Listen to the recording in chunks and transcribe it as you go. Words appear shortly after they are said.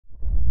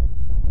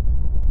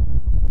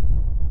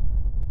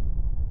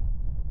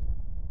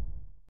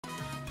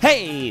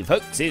Hey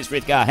folks, it's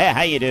Frithgar here,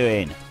 how you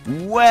doing?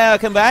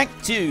 Welcome back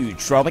to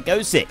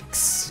Tropico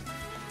 6.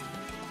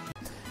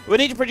 We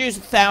need to produce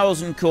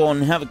 1,000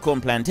 corn, have a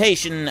corn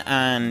plantation,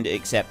 and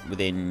accept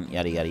within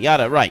yada yada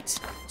yada. Right,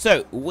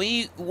 so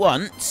we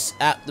want,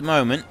 at the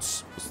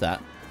moment, what's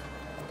that?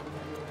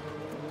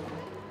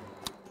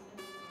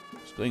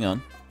 What's going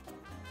on?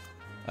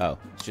 Oh,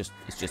 it's just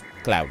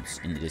clouds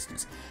in the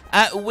distance.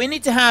 We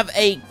need to have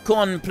a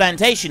corn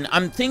plantation.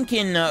 I'm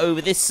thinking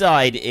over this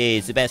side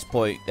is the best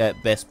place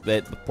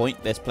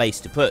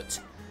to put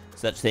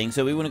such thing.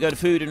 So we want to go to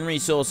food and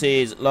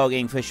resources,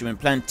 logging, fisherman,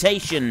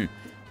 plantation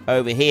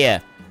over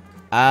here.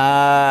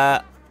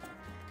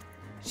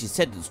 She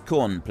said it was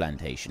corn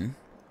plantation,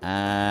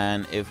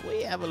 and if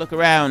we have a look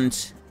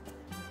around,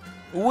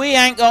 we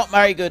ain't got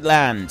very good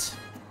land.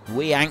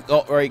 We ain't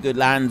got very good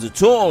lands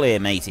at all here,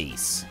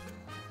 mateys.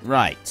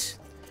 Right.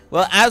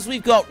 Well, as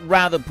we've got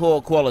rather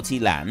poor quality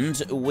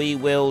land, we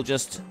will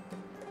just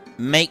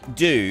make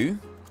do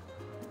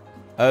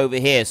over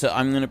here. So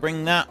I'm going to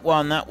bring that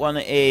one. That one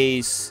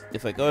is,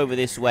 if I go over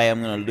this way, I'm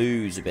going to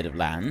lose a bit of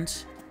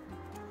land.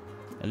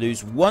 I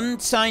lose one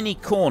tiny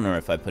corner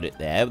if I put it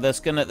there. That's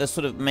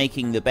sort of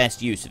making the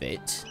best use of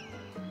it.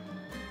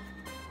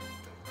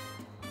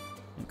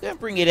 I'm going to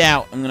bring it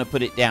out. I'm going to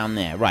put it down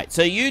there. Right.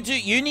 So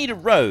you need a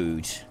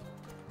road.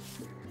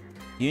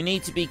 You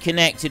need to be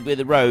connected with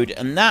a road,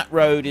 and that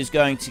road is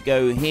going to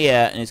go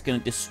here, and it's going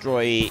to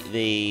destroy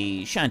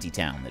the shanty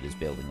town that is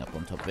building up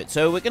on top of it.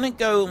 So we're going to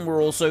go, and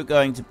we're also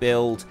going to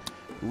build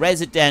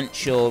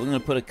residential. We're going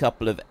to put a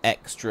couple of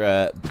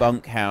extra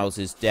bunk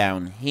houses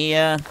down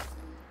here.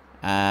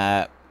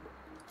 Press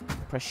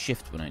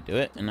shift when I do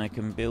it, and I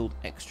can build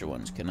extra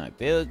ones. Can I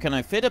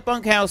fit a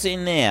bunkhouse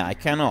in there? I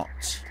cannot.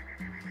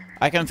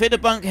 I can fit a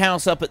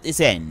bunkhouse up at this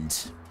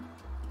end.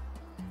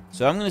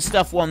 So I'm going to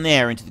stuff one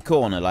there into the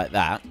corner like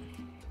that.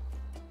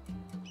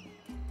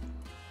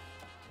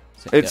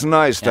 So it's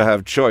nice to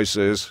have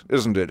choices,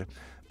 isn't it?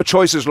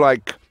 Choices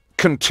like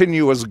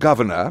continue as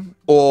governor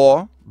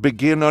or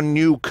begin a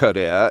new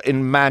career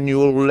in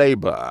manual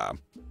labor.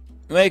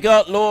 We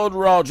got Lord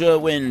Roger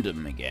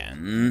Wyndham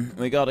again.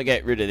 We got to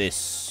get rid of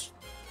this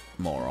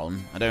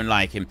moron. I don't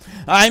like him.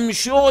 I'm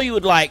sure you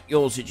would like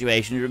your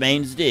situation to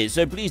remain as it is,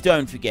 so please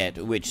don't forget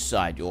which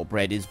side your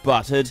bread is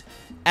buttered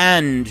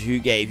and who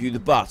gave you the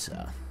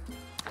butter.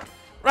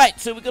 Right,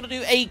 so we've got to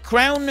do a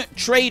crown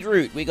trade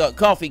route. We got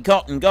coffee,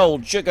 cotton,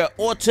 gold, sugar,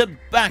 or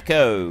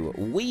tobacco.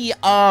 We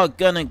are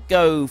gonna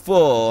go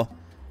for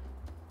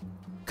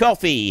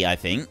coffee, I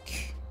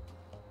think.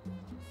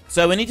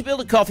 So we need to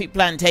build a coffee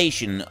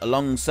plantation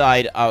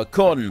alongside our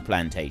corn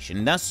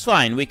plantation. That's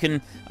fine.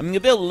 I'm gonna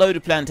build a load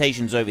of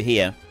plantations over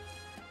here.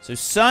 So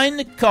sign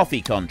the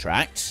coffee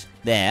contract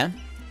there.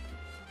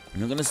 I'm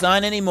not gonna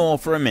sign any more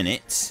for a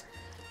minute.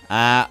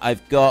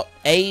 I've got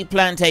a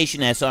plantation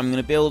there, so I'm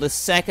going to build a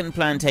second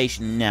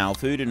plantation now.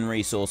 Food and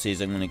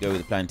resources, I'm going to go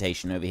with the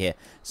plantation over here.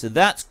 So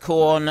that's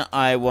corn.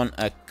 I want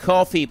a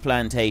coffee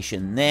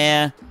plantation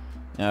there.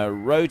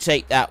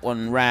 Rotate that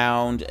one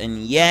round.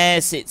 And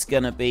yes, it's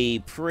going to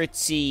be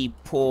pretty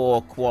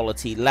poor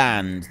quality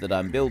land that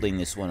I'm building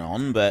this one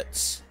on,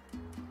 but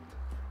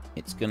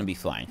it's going to be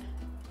fine.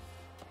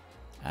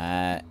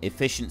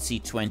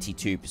 Efficiency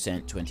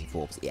 22%,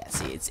 24%. Yeah,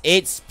 see,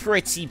 it's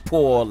pretty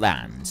poor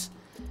land.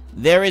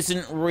 There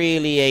isn't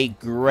really a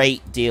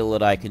great deal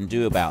that I can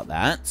do about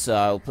that. So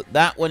I'll put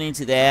that one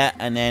into there.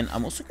 And then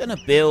I'm also going to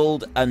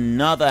build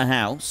another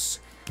house.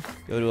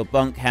 Go to a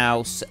bunk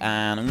house.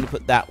 And I'm going to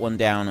put that one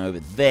down over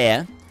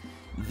there.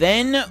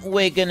 Then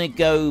we're going to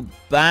go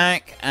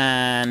back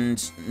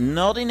and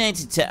not in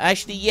entertainment.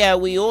 Actually, yeah,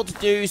 we ought to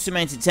do some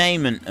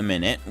entertainment a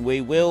minute.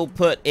 We will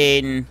put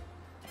in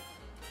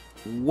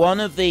one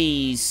of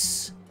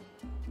these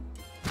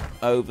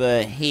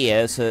over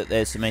here so that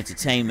there's some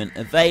entertainment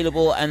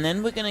available, and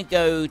then we're going to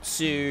go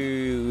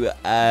to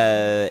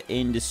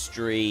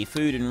industry,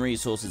 food and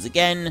resources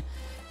again,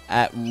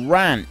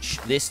 ranch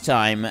this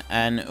time,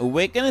 and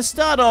we're going to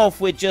start off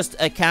with just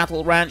a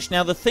cattle ranch.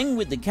 Now the thing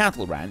with the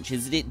cattle ranch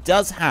is that it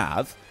does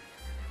have,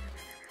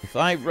 if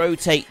I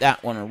rotate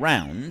that one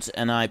around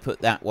and I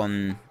put that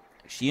one,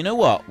 actually, you know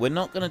what, we're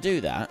not going to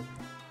do that.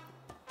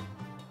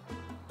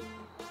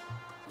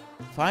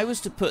 If I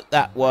was to put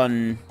that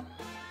one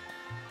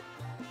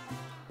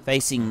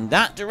facing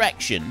that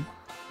direction,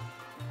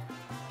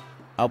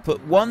 I'll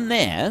put one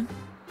there.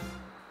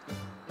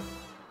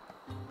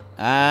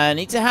 I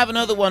need to have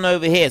another one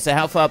over here, so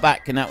how far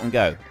back can that one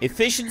go?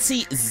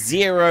 Efficiency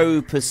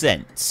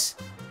 0%.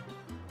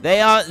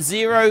 They are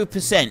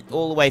 0%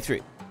 all the way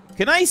through.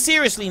 Can I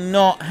seriously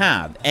not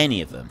have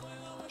any of them?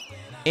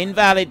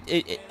 Invalid,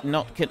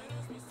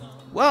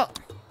 well,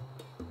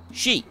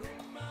 sheep.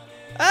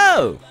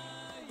 Oh,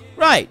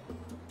 right.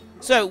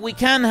 So, we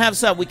can have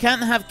some. We can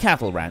have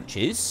cattle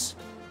ranches.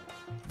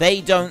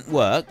 They don't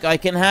work. I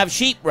can have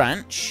sheep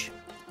ranch.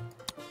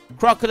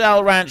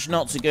 Crocodile ranch,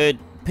 not so good.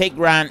 Pig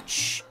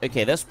ranch.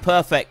 Okay, that's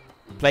perfect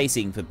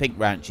placing for pig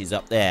ranches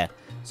up there.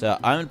 So,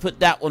 I'm going to put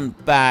that one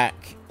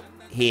back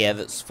here.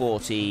 That's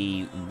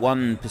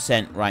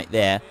 41% right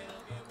there.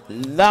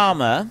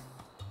 llama.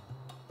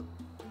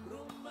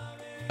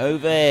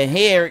 Over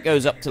here it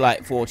goes up to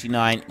like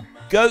 49.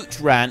 Goat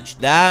ranch,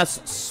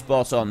 that's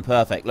spot on,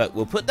 perfect. Look,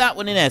 we'll put that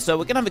one in there. So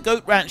we're going to have a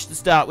goat ranch to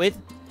start with.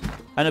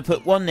 I'm going to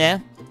put one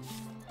there.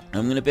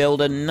 I'm going to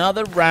build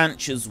another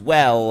ranch as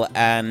well.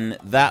 And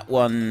that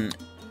one,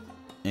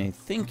 I'm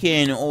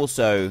thinking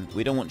also,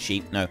 we don't want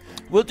sheep, no.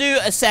 We'll do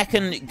a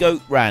second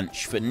goat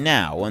ranch for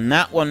now. And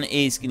that one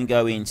is going to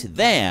go into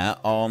there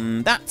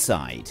on that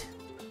side.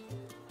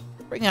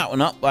 Bring that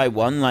one up by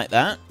one like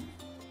that.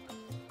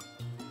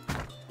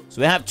 So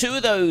we have 2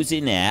 of those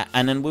in there,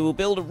 and then we will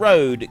build a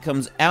road that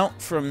comes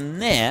out from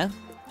there.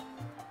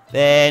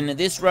 Then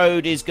this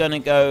road is going to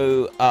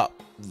go up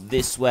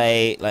this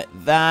way like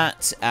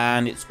that,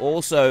 and it's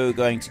also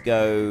going to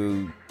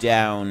go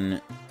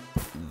down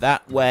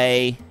that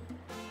way,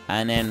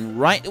 and then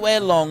right the way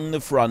along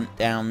the front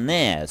down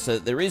there. So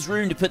that there is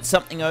room to put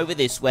something over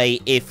this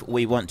way if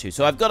we want to.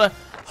 So I've got a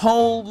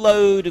whole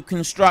load of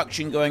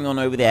construction going on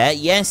over there.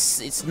 Yes,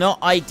 it's not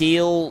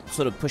ideal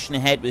sort of pushing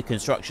ahead with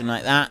construction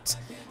like that.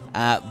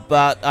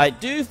 But I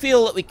do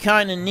feel that we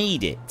kind of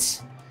need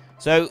it.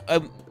 So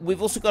we've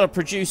also got to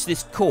produce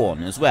this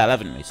corn as well,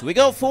 haven't we? So we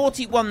got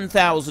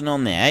 41,000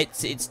 on there.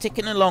 It's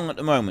ticking along at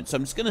the moment. So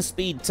I'm just going to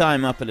speed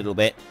time up a little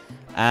bit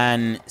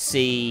and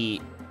see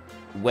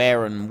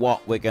where and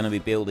what we're going to be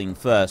building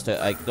first.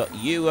 I got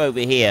you over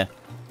here.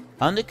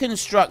 Under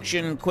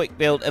construction, quick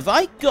build. Have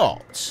I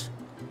got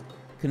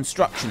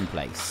construction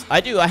place? I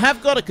do. I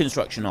have got a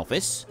construction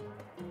office.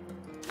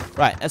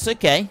 Right, that's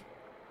okay.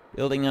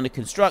 Building under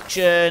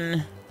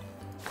construction.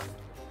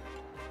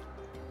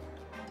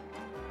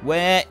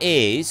 Where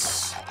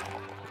is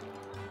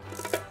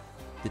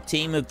the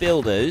team of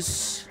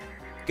builders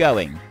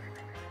going?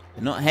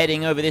 They're not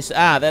heading over this.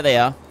 Ah, there they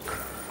are.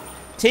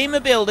 Team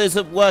of builders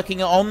are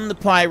working on the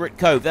Pirate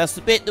Cove. That's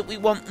the bit that we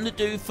want them to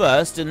do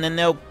first, and then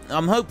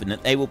I'm hoping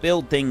that they will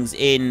build things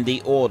in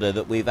the order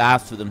that we've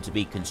asked for them to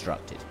be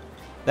constructed.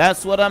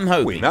 That's what I'm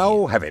hoping. We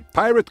now have a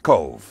Pirate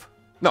Cove.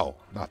 No,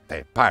 not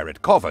a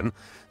Pirate Coven.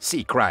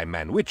 Sea crime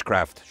and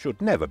witchcraft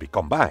should never be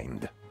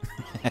combined.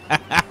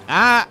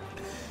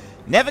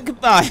 Never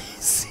combine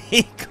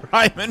sea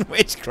crime and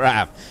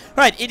witchcraft.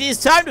 Right, it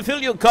is time to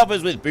fill your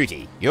coffers with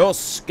booty. Your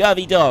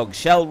scurvy dog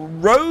shall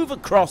rove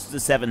across the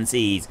 7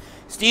 seas,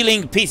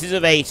 stealing pieces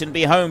of 8 and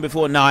be home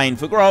before 9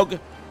 for grog,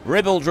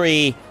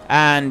 ribaldry,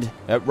 and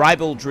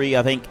ribaldry,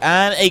 I think,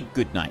 and a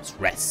good night's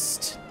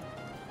rest.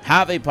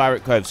 Have a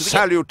pirate cove. So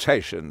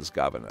salutations,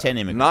 Governor. 10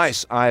 immigrants.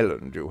 Nice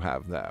island you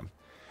have there.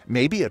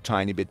 Maybe a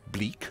tiny bit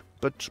bleak,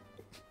 but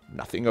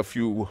nothing a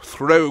few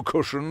throw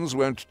cushions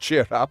won't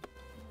cheer up.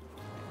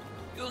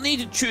 You'll need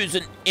to choose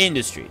an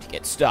industry to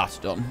get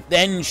started on,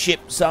 then ship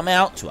some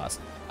out to us.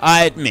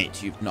 I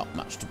admit you've not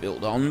much to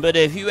build on, but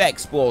if you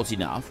export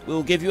enough,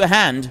 we'll give you a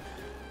hand.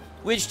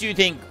 Which do you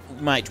think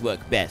might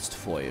work best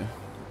for you?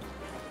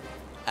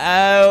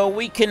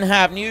 We can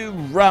have new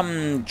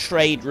rum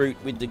trade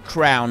route with the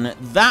crown.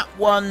 That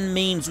one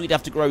means we'd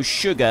have to grow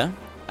sugar.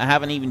 I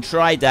haven't even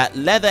tried that.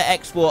 Leather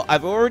export,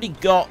 I've already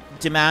got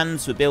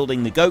demands for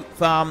building the goat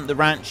farm, the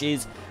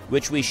ranches,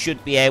 which we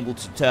should be able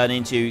to turn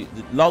into.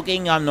 The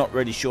logging, I'm not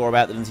really sure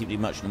about. There doesn't seem to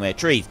be much in the way of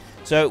trees.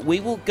 So we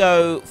will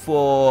go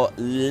for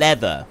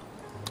leather.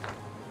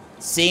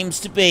 Seems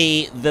to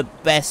be the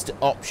best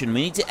option.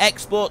 We need to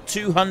export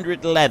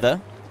 200 leather.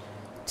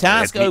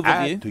 Task Let me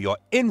overview. add to your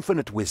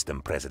infinite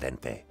wisdom,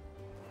 Presidente.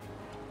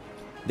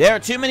 There are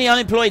too many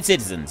unemployed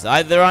citizens.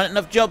 Either there aren't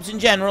enough jobs in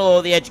general,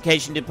 or the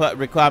education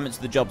requirements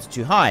of the jobs are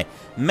too high.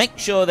 Make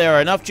sure there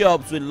are enough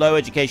jobs with low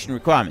education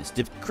requirements.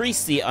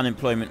 Decrease the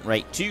unemployment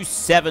rate to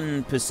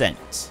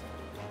 7%.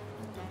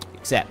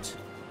 Accept.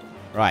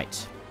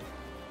 Right.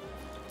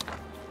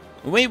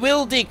 We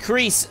will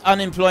decrease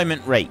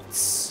unemployment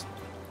rates.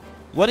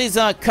 What is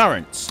our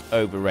current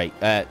over rate?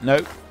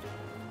 No.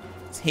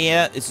 It's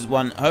here. This is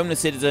one. Homeless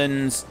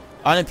citizens.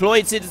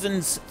 Unemployed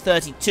citizens,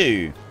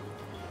 32.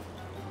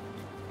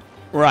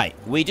 Right,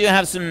 we do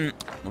have some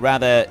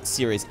rather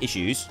serious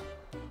issues.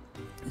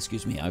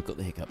 Excuse me, I've got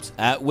the hiccups.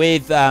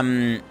 With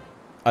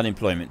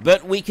unemployment,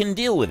 but we can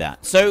deal with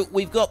that. So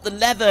we've got the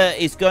leather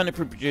is going to be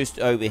produced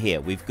over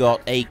here. We've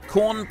got a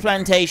corn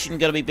plantation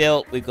going to be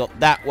built. We've got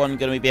that one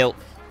going to be built.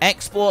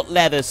 Export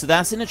leather, so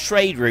that's in a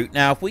trade route.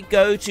 Now, if we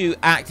go to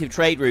active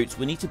trade routes,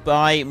 we need to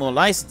buy more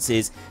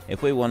licenses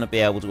if we want to be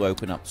able to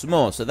open up some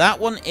more. So that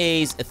one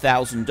is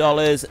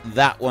 $1,000.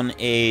 That one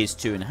is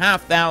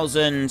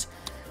 $2,500.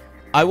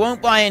 I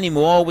won't buy any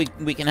more. We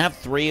can have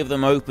 3 of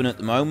them open at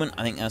the moment.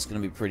 I think that's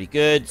going to be pretty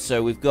good.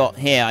 So we've got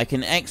here, I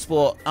can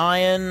export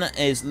iron.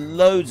 There's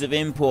loads of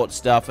import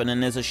stuff. And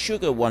then there's a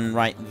sugar one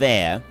right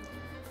there.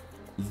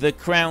 The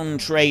crown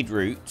trade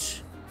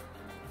route.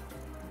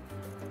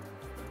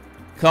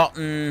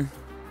 Cotton.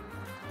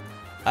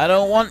 I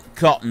don't want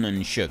cotton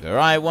and sugar.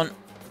 I want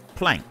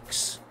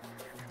planks.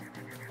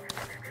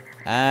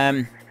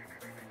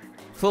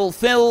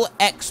 Fulfill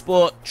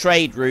export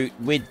trade route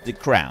with the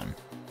crown.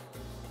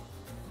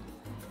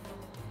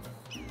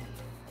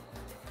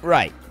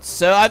 Right,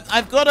 so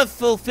I've got to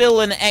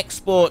fulfill an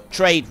export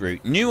trade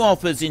route. New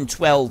offers in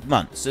 12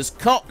 months. There's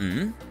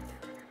cotton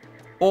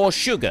or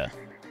sugar.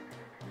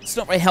 It's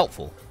not very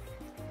helpful.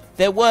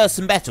 There were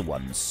some better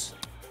ones.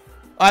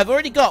 I've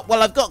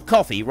got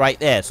coffee right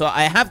there, so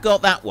I have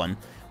got that one.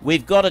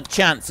 We've got a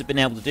chance of being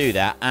able to do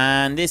that,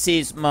 and this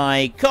is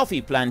my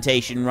coffee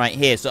plantation right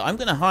here. So I'm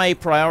going to high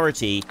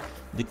priority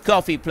the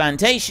coffee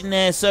plantation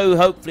there, so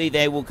hopefully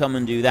they will come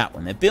and do that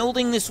one. They're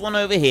building this one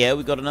over here.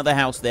 We've got another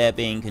house there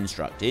being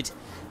constructed.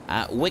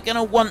 We're going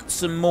to want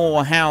some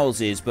more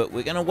houses, but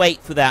we're going to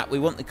wait for that. We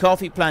want the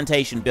coffee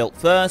plantation built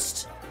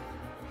first.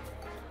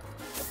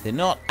 They're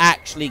not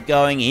actually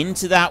going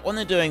into that one.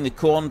 They're doing the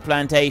corn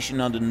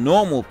plantation under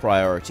normal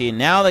priority, and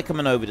now they're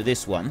coming over to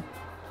this one.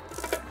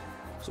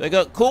 So I've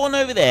got corn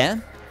over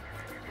there.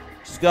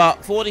 It's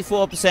got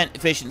 44%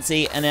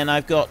 efficiency, and then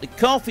I've got the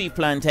coffee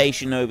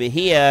plantation over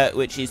here,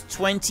 which is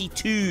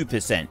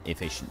 22%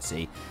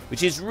 efficiency,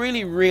 which is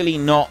really, really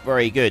not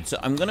very good. So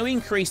I'm going to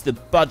increase the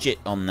budget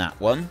on that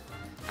one,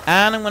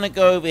 and I'm going to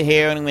go over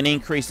here and I'm going to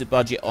increase the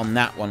budget on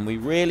that one. We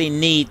really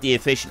need the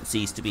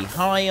efficiencies to be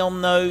high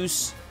on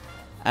those,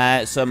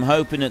 so I'm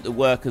hoping that the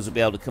workers will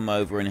be able to come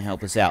over and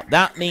help us out.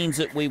 That means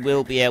that we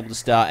will be able to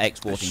start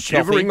exporting the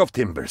shivering coffee. of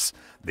timbers,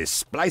 the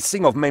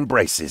splicing of main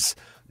braces,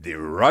 the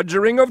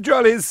rogering of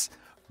jollies.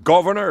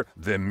 Governor,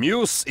 the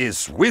muse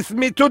is with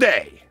me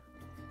today.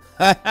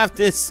 I have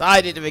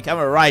decided to become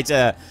a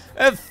writer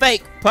of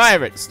fake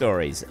pirate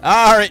stories.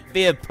 It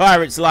be a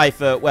pirate's life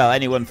for, well,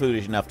 anyone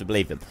foolish enough to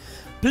believe them.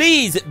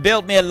 Please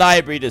build me a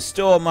library to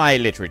store my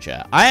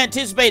literature. I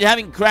anticipate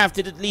having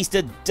crafted at least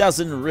a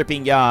dozen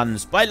ripping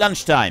yarns by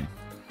lunchtime.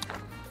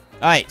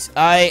 Alright,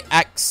 I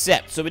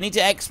accept. So we need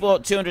to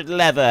export 200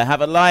 leather,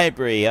 have a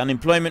library,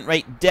 unemployment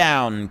rate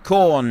down,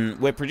 corn.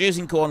 We're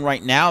producing corn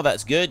right now,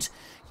 that's good.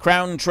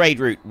 Crown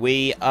trade route,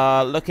 we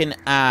are looking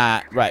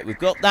at... Right, we've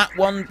got that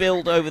one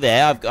built over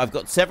there. I've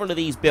got several of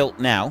these built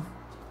now.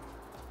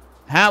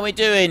 How are we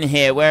doing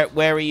here?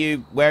 Where are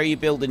you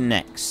building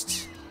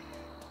next?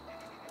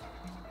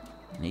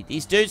 Need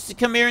these dudes to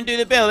come here and do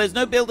the build. There's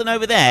no building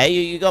over there.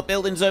 You got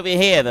buildings over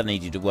here that I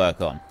need you to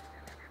work on.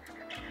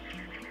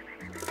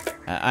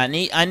 I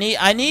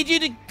need you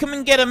to come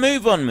and get a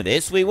move on with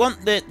this. We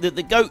want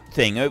the goat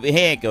thing over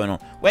here going on.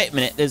 Wait a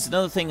minute, there's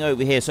another thing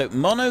over here. So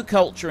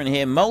monoculture in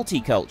here,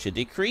 multiculture,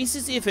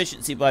 decreases the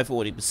efficiency by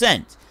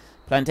 40%.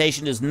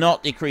 Plantation does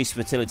not decrease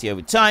fertility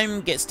over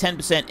time, gets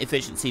 10%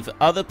 efficiency for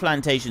other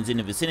plantations in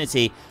the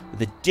vicinity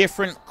with a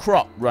different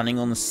crop running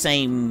on the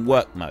same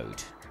work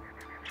mode.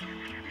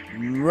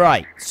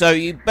 Right, so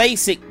you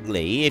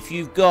basically, if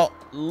you've got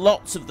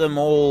lots of them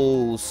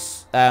all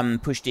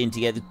pushed in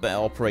together, but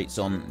operates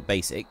on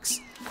basics.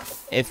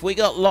 If we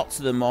got lots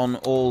of them on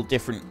all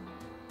different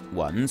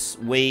ones,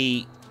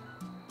 we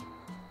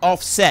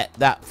offset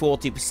that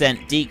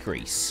 40%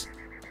 decrease.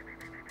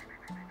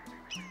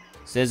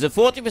 So there's a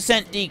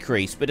 40%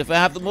 decrease, but if I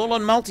have them all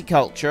on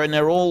multiculture and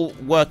they're all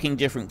working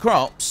different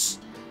crops,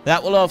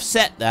 that will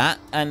offset that,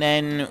 and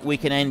then we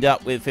can end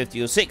up with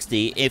 50 or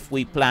 60 if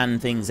we plan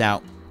things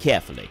out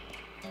carefully.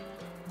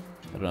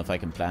 I don't know if I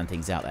can plan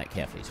things out that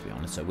carefully, to be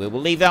honest. So we'll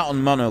leave that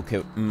on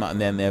monoculture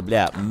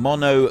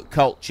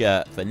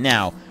for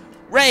now.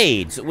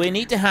 Raids. We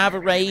need to have a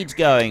raid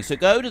going. So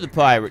go to the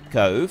Pirate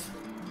Cove.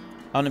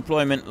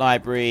 Unemployment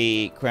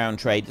Library, Crown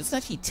Trade. Doesn't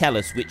actually tell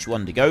us which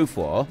one to go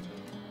for.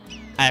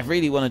 I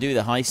really want to do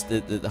the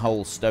heist, the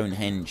whole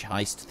Stonehenge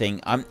heist thing.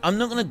 I'm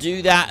not going to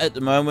do that at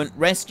the moment.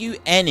 Rescue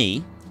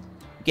any.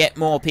 Get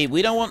more people.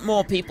 We don't want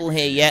more people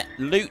here yet.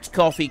 Loot,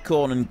 coffee,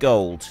 corn, and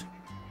gold.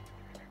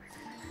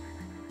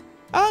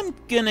 I'm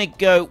gonna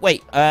go...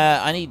 Wait,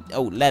 I need...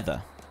 Oh,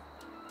 leather.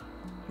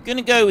 I'm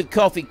gonna go with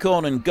coffee,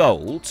 corn, and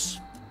gold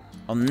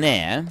on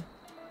there.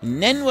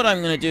 And then what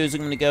I'm gonna do is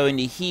I'm gonna go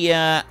into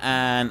here,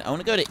 and I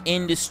want to go to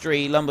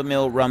industry, lumber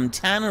mill, rum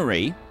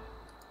tannery.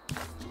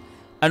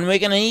 And we're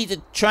gonna need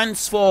to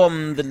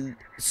transform the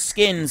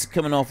skins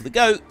coming off the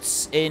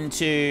goats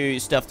into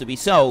stuff to be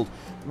sold.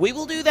 We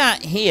will do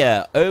that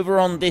here, over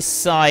on this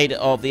side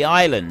of the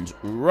island.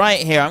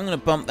 Right here. I'm going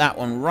to bump that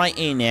one right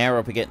in there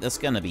up again. That's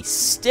going to be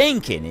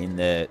stinking in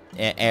the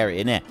area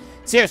in there.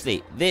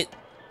 Seriously,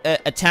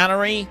 a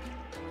tannery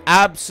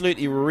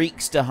absolutely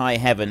reeks to high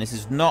heaven. This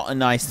is not a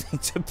nice thing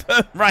to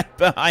put right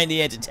behind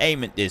the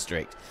entertainment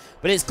district.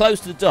 But it's close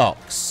to the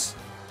docks.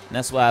 And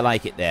that's why I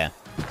like it there.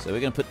 So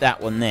we're going to put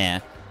that one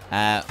there.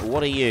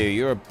 What are you?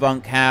 You're a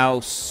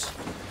bunkhouse.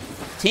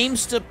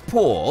 Teamster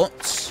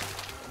Port.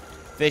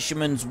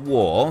 Fisherman's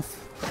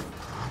Wharf.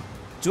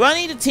 Do I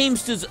need a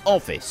Teamster's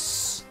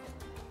office?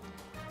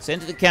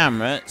 Send to the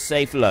camera.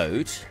 Safe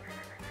load.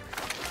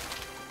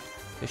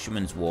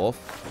 Fisherman's Wharf.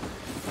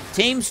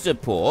 Teamster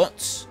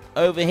Port.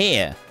 Over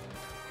here.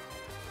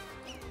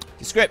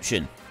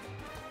 Description.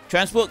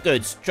 Transport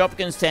goods.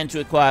 Tropicans tend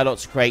to acquire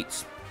lots of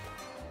crates.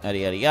 Yada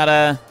yada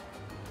yada.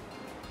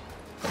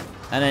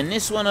 And then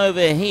this one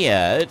over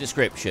here.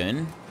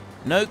 Description.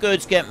 No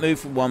goods get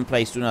moved from one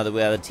place to another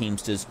without a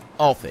Teamster's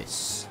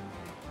office.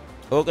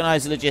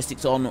 Organize the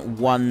logistics on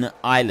one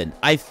island.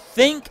 I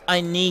think I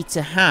need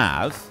to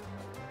have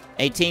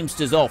a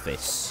Teamster's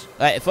office.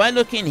 If I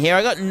look in here,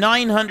 I got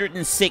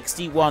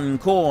 961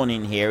 corn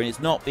in here, and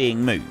it's not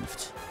being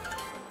moved.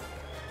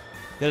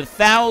 Got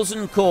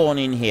 1,000 corn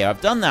in here.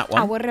 I've done that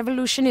one. Our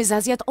revolution is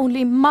as yet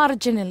only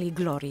marginally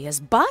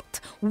glorious, but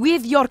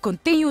with your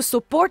continued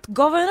support,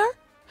 Governor,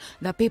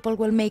 the people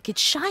will make it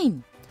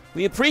shine.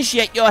 We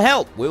appreciate your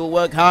help. We will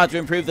work hard to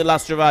improve the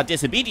luster of our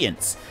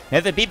disobedience.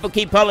 If the people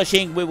keep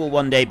polishing, we will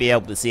one day be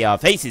able to see our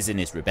faces in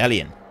this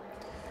rebellion.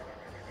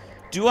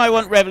 Do I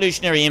want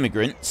revolutionary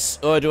immigrants,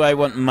 or do I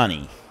want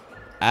money?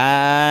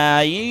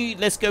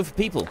 Let's go for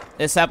people.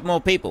 Let's have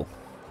more people.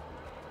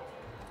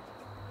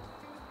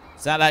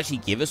 Does that actually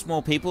give us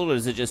more people, or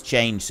does it just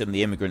change some of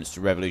the immigrants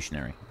to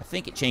revolutionary? I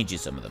think it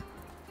changes some of them.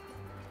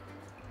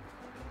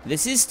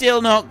 This is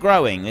still not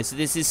growing. This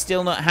is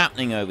still not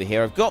happening over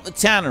here. I've got the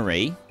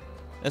tannery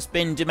that's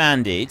been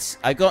demanded.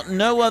 I've got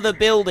no other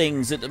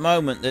buildings at the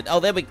moment that... Oh,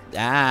 there we...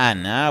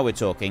 now we're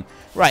talking.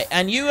 Right,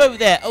 and you over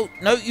there... Oh,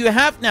 no, you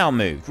have now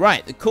moved.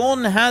 Right, the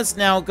corn has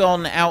now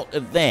gone out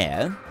of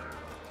there.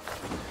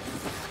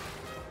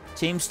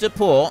 Teamster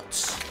Port.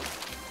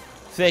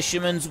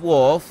 Fisherman's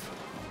Wharf.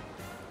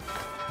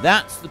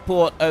 That's the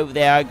port over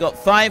there. I got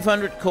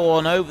 500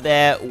 corn over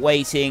there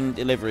waiting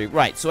delivery.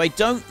 Right, so I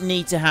don't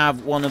need to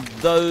have one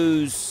of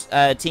those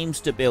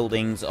Teamster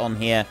buildings on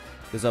here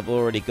because I've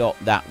already got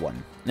that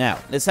one. Now,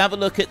 let's have a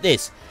look at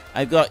this.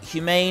 I've got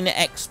humane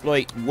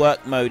exploit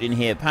work mode in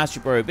here. Pasture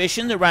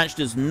prohibition. The ranch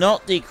does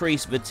not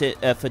decrease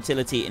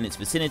fertility in its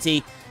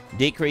vicinity.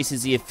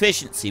 Decreases the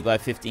efficiency by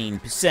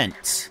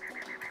 15%.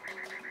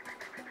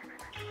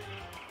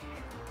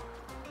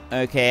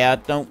 Okay, I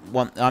don't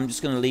want... I'm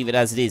just going to leave it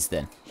as it is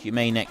then.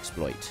 Humane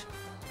exploit.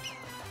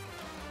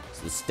 It's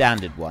the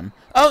standard one.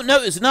 Oh,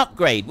 no, it was an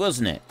upgrade,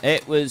 wasn't it?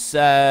 It was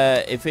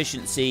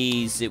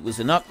efficiencies. It was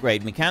an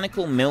upgrade.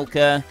 Mechanical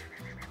milker.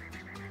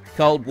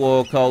 Cold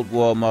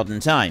War, modern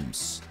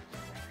times.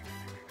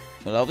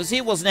 Well, obviously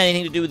it wasn't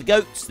anything to do with the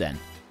goats then.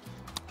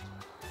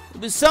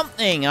 It was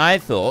something, I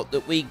thought,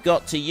 that we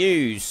got to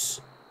use.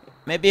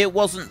 Maybe it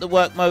wasn't the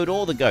work mode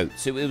or the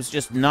goats. It was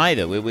just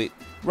neither.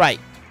 Right.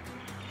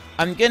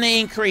 I'm going to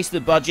increase the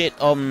budget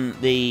on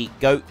the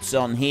goats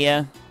on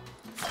here.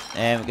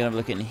 And we're going to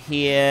look in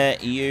here.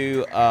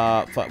 You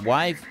are...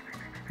 Why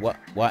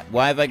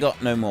have I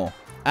got no more?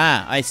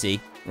 Ah, I see.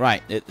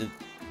 Right.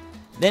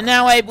 They're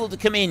now able to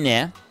come in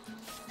there.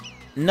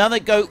 Another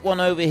goat one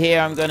over here.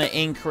 I'm going to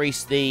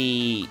increase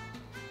the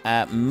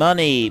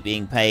money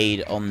being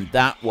paid on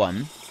that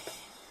one.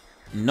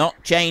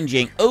 Not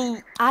changing. Oh,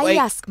 I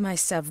ask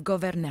myself,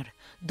 Governor,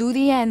 do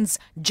the ends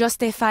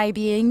justify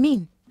being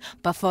mean?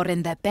 But for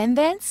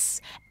independence,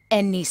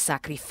 any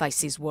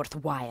sacrifice is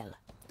worthwhile.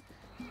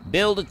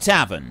 Build a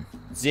tavern.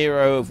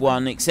 0 of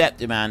 1. Accept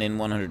demand in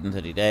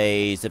 130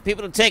 days. The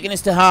people have taken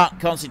this to heart,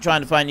 constantly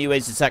trying to find new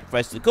ways to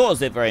sacrifice to the cause.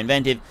 They're very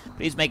inventive.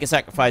 Please make a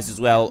sacrifice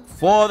as well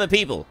for the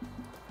people.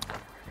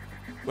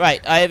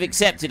 Right, I have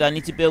accepted. I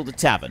need to build a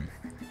tavern.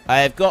 I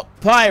have got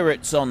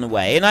pirates on the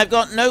way, and I've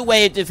got no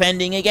way of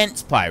defending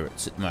against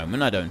pirates at the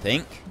moment, I don't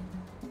think.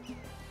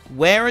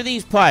 Where are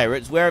these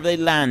pirates? Where have they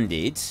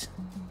landed?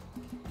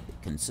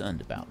 Concerned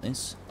about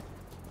this.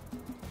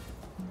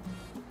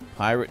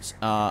 Pirates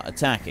are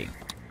attacking.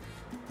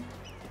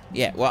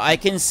 Yeah, well, I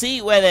can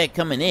see where they're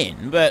coming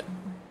in, but...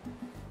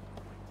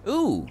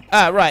 Ooh.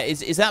 Ah, right.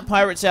 Is that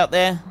pirates out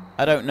there?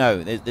 I don't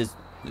know.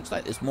 Looks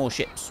like there's more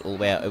ships all the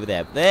way out over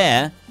there.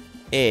 There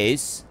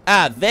is...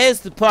 Ah,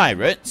 there's the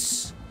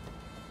pirates.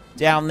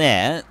 Down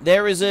there.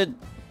 There is a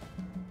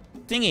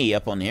thingy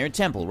up on here. A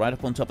temple right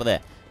up on top of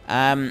there.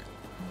 And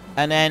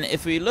then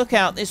if we look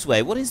out this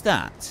way, what is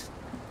that?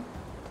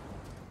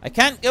 I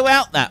can't go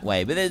out that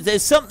way, but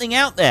there's something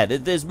out there.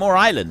 There's more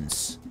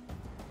islands.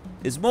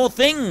 There's more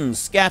things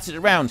scattered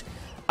around.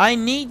 I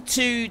need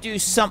to do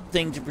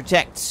something to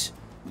protect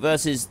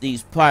versus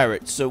these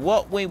pirates. So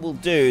what we will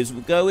do is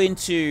we'll go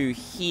into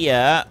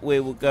here.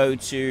 We will go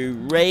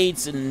to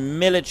raids and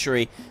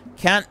military.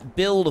 Can't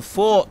build a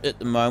fort at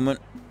the moment.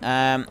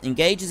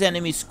 Engages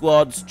enemy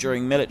squads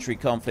during military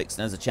conflicts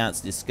and has a chance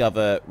to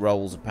discover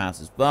roles of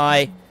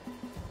passers-by.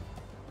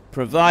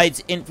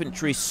 Provides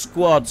infantry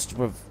squads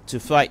to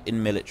fight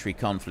in military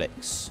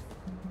conflicts.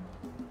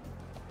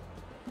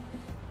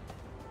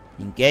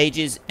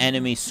 Engages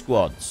enemy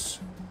squads.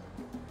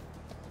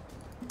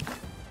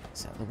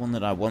 Is that the one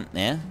that I want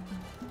there?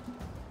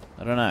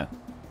 I don't know.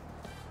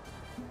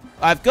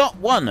 I've got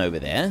one over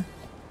there.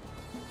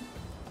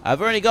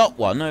 I've already got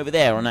one over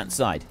there on that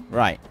side.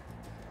 Right.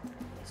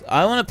 So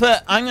I'm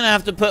gonna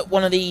have to put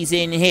one of these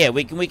in here.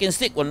 We can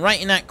stick one right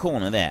in that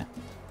corner there.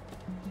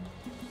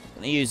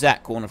 Use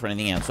that corner for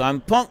anything else. So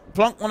I'm plonk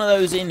one of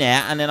those in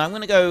there, and then I'm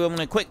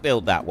gonna quick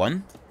build that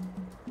one.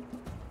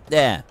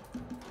 There.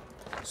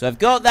 So I've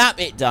got that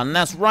bit done.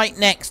 That's right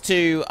next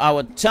to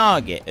our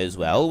target as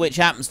well, which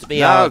happens to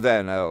be our Now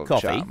then, old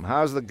coffee. chum,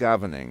 how's the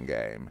governing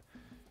game?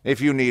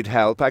 If you need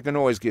help, I can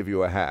always give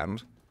you a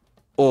hand.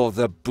 Or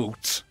the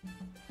boot.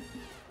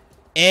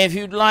 If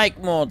you'd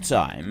like more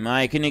time,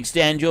 I can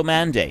extend your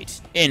mandate.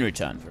 In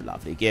return for a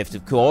lovely gift,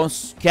 of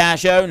course.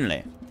 Cash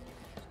only.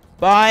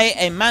 Buy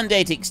a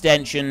mandate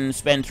extension,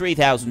 spend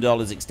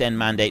 $3,000, extend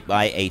mandate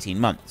by 18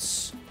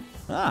 months.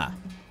 Ah.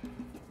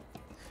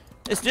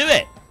 Let's do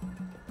it.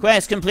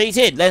 Quest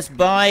completed. Let's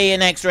buy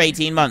an extra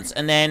 18 months.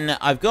 And then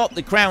I've got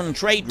the crown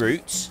trade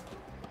route.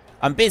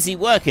 I'm busy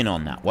working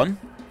on that one.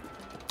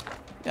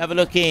 Have a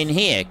look in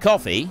here.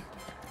 Coffee.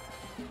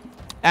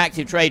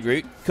 Active trade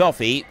route.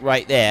 Coffee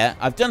right there.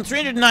 I've done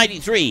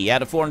 393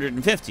 out of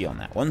 450 on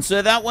that one.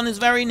 So that one is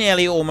very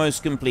nearly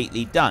almost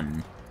completely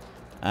done.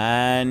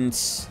 And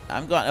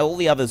I've got all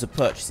the others are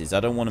purchases. I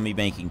don't want to be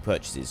making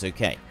purchases.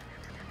 Okay.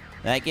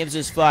 That gives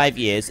us 5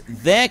 years.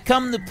 There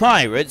come the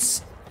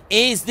pirates.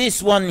 Is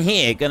this one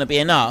here going to be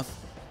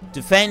enough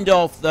to fend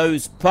off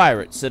those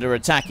pirates that are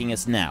attacking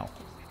us now?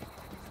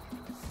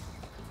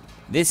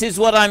 This is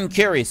what I'm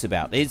curious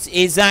about.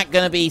 Is that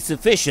going to be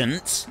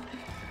sufficient?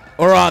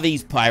 Or are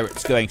these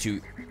pirates going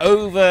to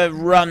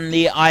overrun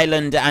the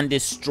island and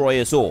destroy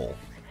us all?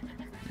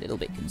 A little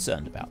bit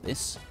concerned about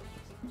this.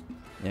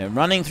 They're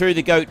running through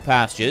the goat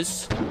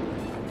pastures.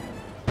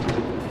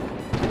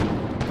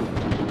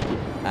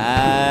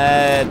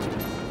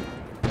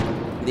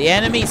 The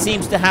enemy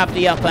seems to have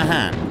the upper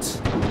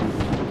hand.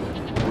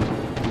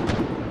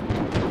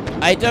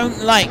 I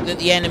don't like that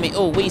the enemy...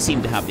 Oh, we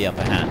seem to have the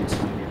upper hand.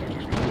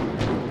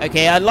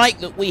 Okay, I like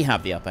that we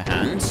have the upper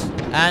hand.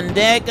 And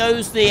there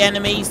goes the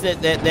enemies that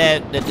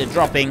they're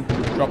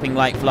dropping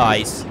like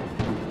flies.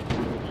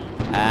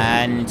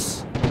 And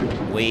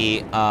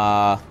we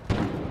are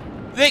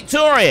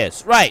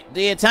victorious. Right,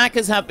 the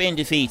attackers have been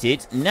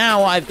defeated.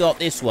 Now I've got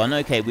this one.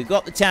 Okay, we've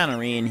got the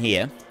tannery in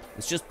here.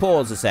 Let's just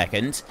pause a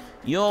second.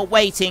 You're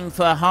waiting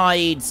for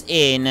hides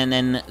in and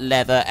then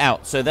leather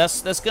out. So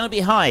that's going to be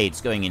hides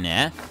going in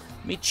there.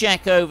 Let me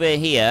check over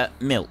here.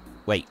 Milk.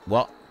 Wait,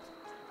 what?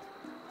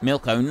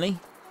 Milk only?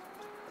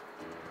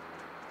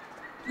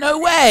 No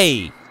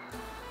way!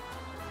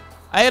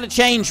 I gotta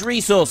change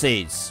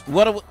resources.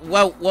 What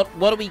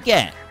do we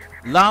get?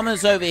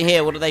 Llamas over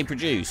here, what do they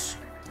produce?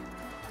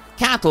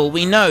 Cattle,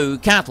 we know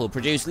cattle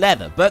produce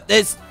leather, but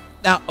there's...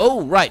 Now,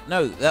 oh, right,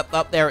 no,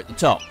 up there at the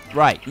top.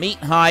 Right, meat,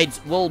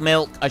 hides, wool,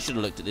 milk. I should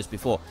have looked at this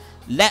before.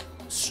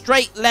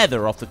 Straight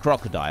leather off the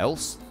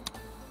crocodiles.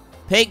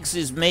 Pigs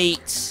is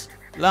meat.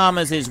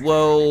 Llamas is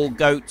wool.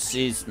 Goats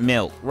is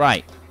milk.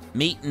 Right,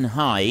 meat and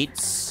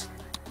hides.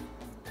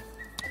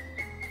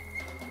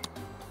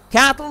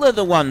 Cattle are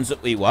the ones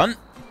that we want.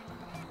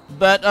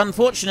 But,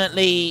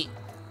 unfortunately,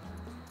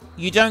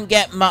 you don't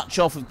get much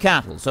off of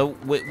cattle. So,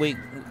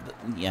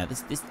 yeah,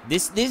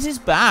 this is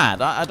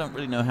bad. I don't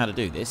really know how to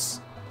do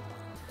this.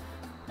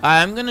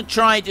 I'm going to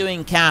try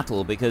doing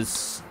cattle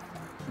because...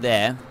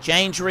 There.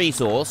 Change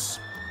resource.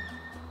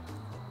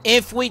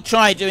 If we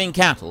try doing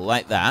cattle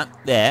like that.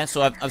 There.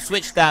 So I've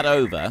switched that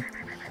over.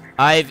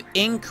 I've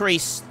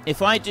increased...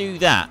 If I do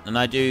that and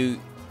I do...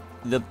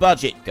 The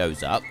budget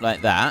goes up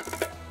like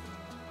that.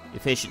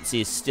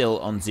 Efficiency is still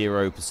on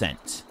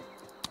 0%.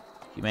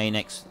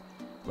 Humane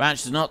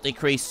ranch does not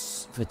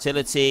decrease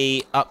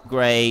fertility,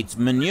 upgrades,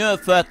 manure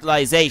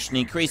fertilization,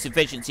 increase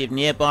efficiency of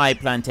nearby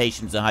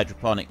plantations and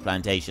hydroponic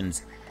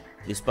plantations.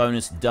 This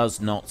bonus does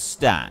not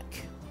stack.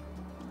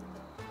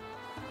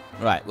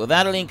 Right, well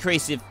that'll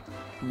increase if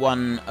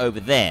one over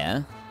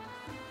there.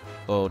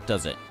 Or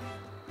does it?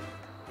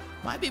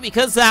 Might be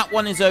because that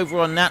one is over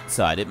on that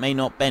side, it may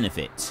not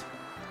benefit.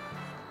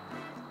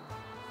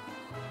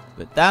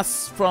 But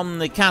that's from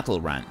the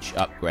cattle ranch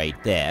upgrade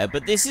there.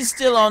 But this is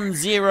still on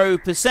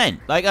 0%.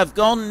 Like, I've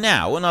gone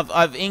now, and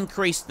I've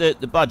increased the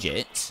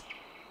budget.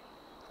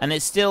 And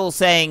it's still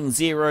saying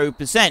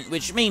 0%,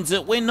 which means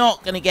that we're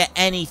not going to get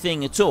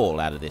anything at all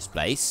out of this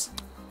place.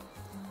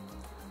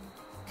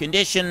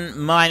 Condition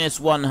minus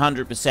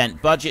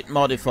 100%. Budget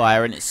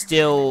modifier, and it's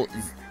still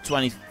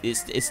 20...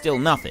 It's still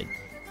nothing.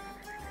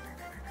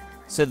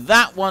 So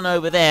that one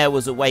over there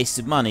was a waste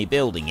of money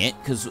building it,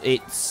 because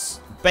it's...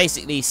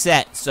 basically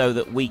set so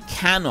that we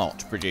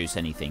cannot produce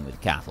anything with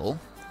cattle.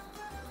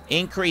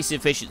 Increase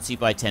efficiency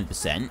by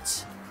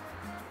 10%.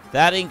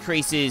 That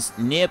increases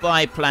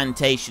nearby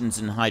plantations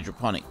and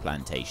hydroponic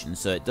plantations,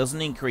 so it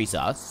doesn't increase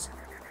us.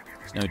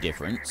 There's no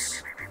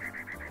difference.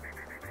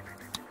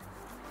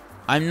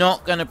 I'm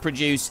not going to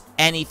produce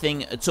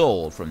anything at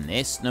all from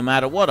this, no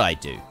matter what I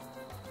do.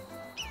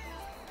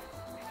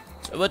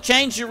 So we'll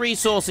change the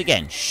resource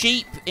again.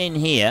 Sheep in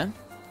here.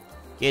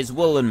 Here's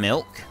wool and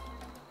milk.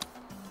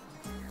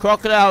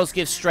 Crocodiles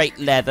give straight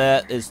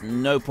leather. There's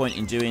no point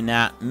in doing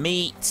that.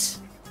 Meat.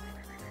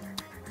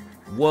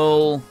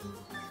 Wool.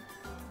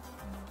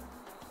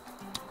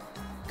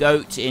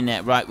 Goat in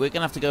there. Right, we're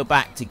going to have to go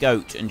back to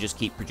goat and just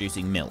keep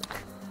producing milk.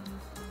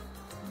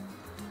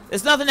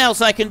 There's nothing else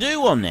I can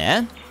do on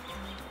there.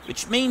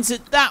 Which means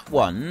that that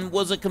one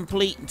was a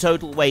complete and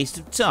total waste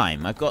of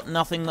time. I've got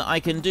nothing that I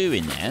can do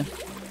in there.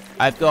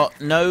 I've got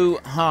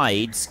no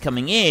hides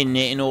coming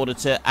in order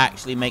to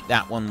actually make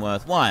that one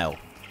worthwhile.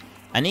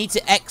 I need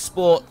to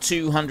export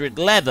 200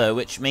 leather,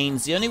 which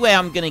means the only way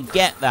I'm going to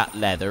get that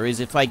leather is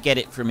if I get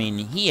it from in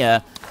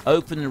here.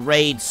 Open the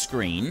raid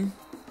screen.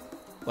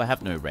 Well, I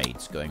have no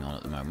raids going on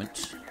at the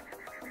moment.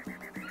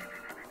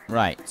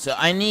 Right, so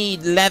I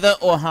need leather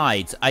or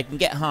hides. I can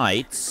get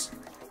hides.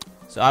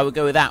 So I would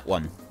go with that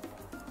one.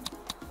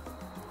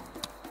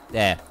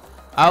 There.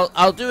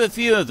 I'll do a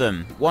few of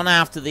them, one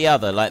after the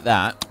other, like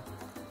that.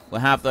 We'll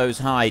have those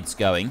hides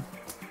going.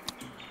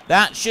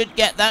 That should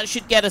get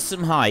us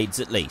some hides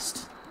at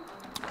least.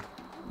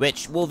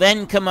 Which will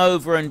then come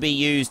over and be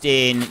used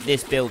in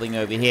this building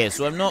over here.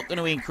 So I'm not going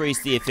to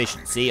increase the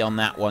efficiency on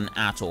that one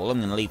at all. I'm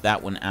going to leave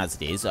that one as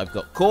it is. I've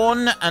got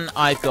corn and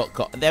I've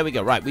got there we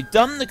go. Right, we've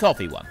done the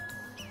coffee one.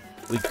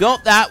 We've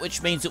got that,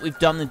 which means that we've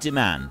done the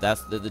demand.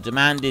 That's the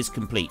demand is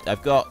complete.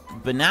 I've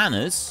got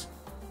bananas,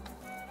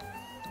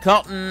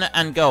 cotton,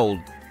 and gold.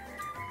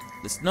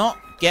 Let's not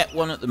get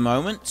one at the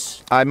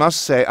moment. I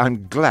must say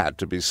I'm glad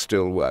to be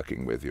still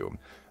working with you.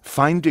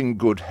 Finding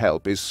good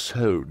help is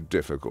so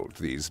difficult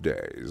these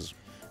days.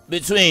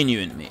 Between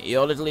you and me,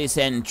 your little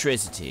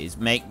eccentricities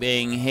make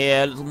being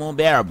here a little more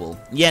bearable.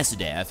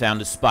 Yesterday I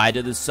found a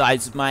spider the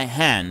size of my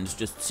hand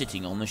just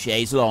sitting on the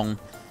chaise longue.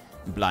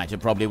 Blighter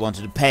probably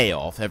wanted a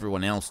payoff,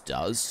 everyone else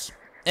does.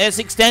 Let's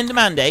extend the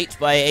mandate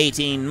by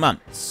 18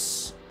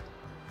 months.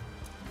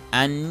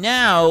 And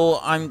now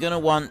I'm going to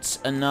want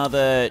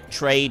another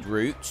trade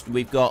route.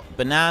 We've got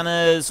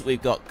bananas,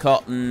 we've got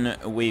cotton,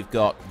 we've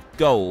got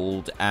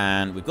gold,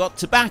 and we've got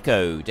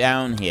tobacco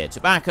down here.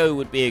 Tobacco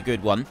would be a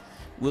good one.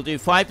 We'll do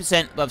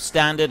 5% above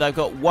standard. I've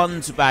got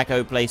one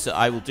tobacco place that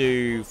I will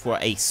do for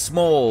a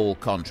small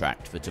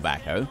contract for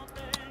tobacco.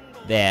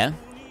 There.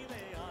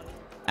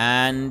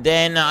 And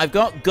then I've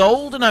got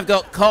gold and I've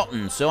got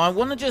cotton. So I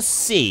want to just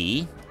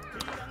see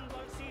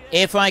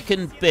if I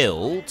can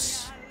build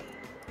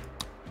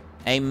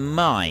a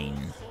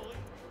mine.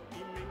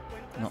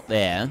 Not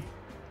there.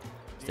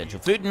 Essential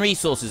food and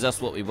resources,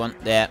 that's what we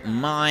want there.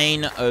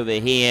 Mine over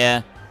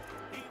here.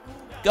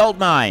 Gold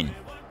mine.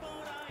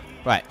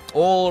 Right,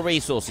 all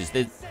resources.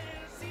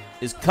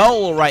 There's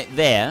coal right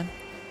there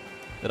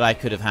that I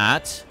could have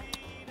had.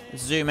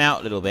 Let's zoom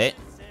out a little bit.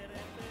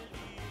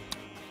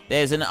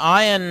 There's an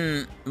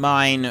iron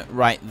mine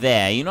right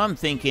there. You know, I'm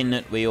thinking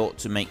that we ought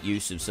to make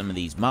use of some of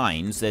these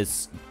mines.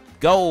 There's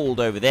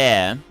gold over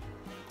there.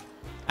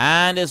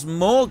 And there's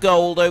more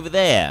gold over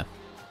there.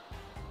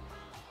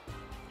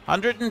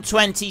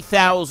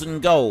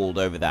 120,000 gold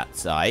over that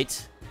side.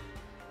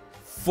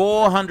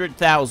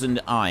 400,000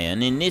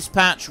 iron. In this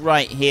patch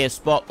right here,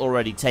 spot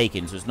already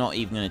taken, so it's not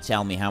even going to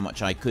tell me how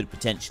much I could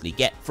potentially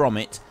get from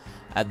it.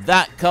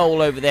 That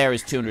coal over there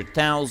is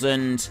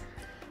 200,000.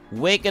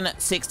 We're going to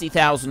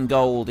 60,000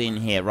 gold in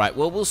here. Right,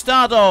 well, we'll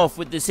start off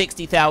with the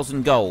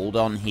 60,000 gold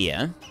on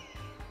here.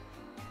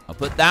 I'll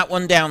put that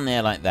one down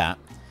there like that.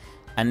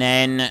 And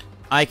then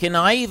I can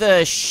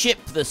either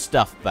ship the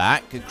stuff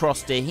back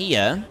across to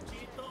here,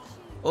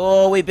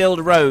 or we build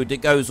a road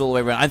that goes all the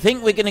way around. I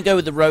think we're going to go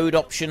with the road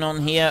option on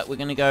here. We're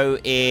going to go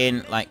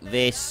in like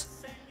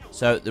this.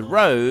 So the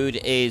road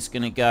is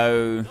going to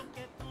go...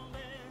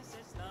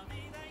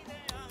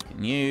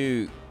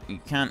 You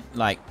can't,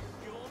 like,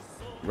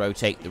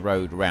 rotate the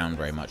road around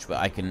very much, but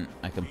I can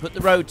put the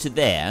road to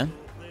there.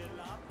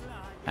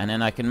 And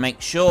then I can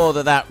make sure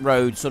that that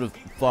road sort of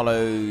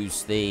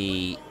follows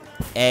the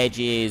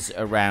edges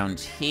around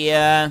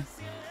here.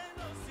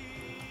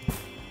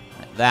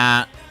 Like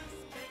that.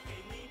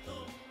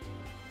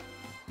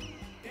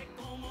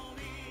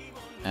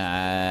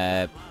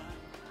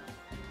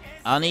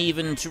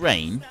 Uneven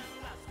terrain.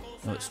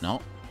 No, it's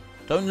not.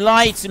 Don't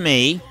lie to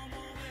me.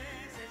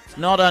 It's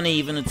not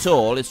uneven at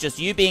all. It's just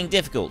you being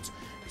difficult.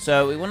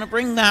 So we want to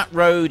bring that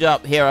road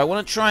up here. I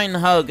want to try and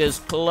hug as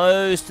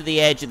close to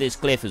the edge of this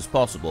cliff as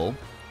possible.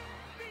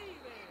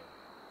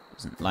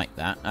 Doesn't like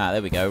that. Ah,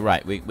 there we go.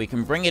 Right, we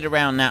can bring it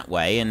around that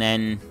way and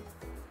then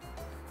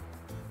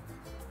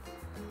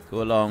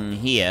go along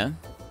here.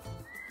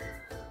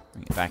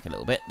 Bring it back a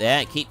little bit.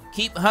 There.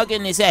 Keep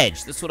hugging this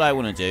edge. That's what I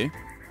want to do.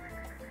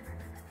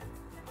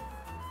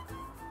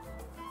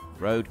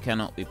 Road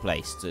cannot be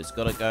placed. So it's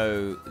got to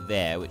go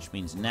there, which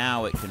means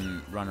now it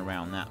can run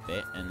around that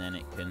bit, and then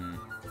it can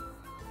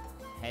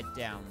head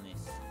down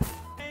this.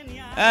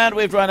 And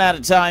we've run out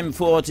of time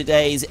for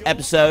today's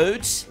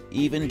episode.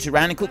 Even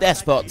tyrannical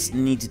despots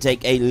need to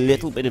take a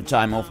little bit of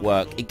time off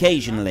work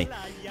occasionally.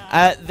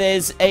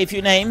 There's a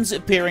few names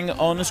appearing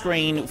on the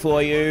screen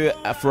for you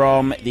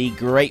from the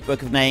Great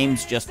Book of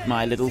Names. Just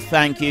my little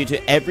thank you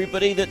to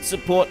everybody that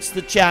supports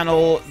the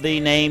channel. The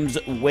names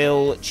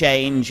will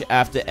change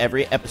after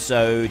every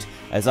episode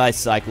as I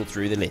cycle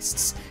through the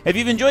lists. If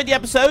you've enjoyed the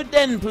episode,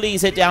 then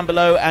please head down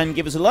below and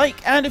give us a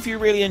like. And if you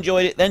really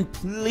enjoyed it, then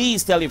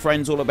please tell your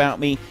friends all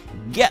about me.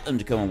 Get them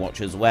to come and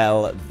watch as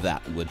well.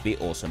 That would be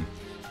awesome.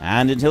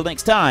 And until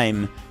next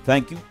time,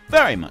 thank you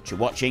very much for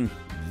watching.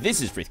 This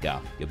is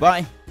Frithgar.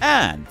 Goodbye,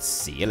 and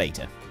see you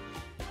later.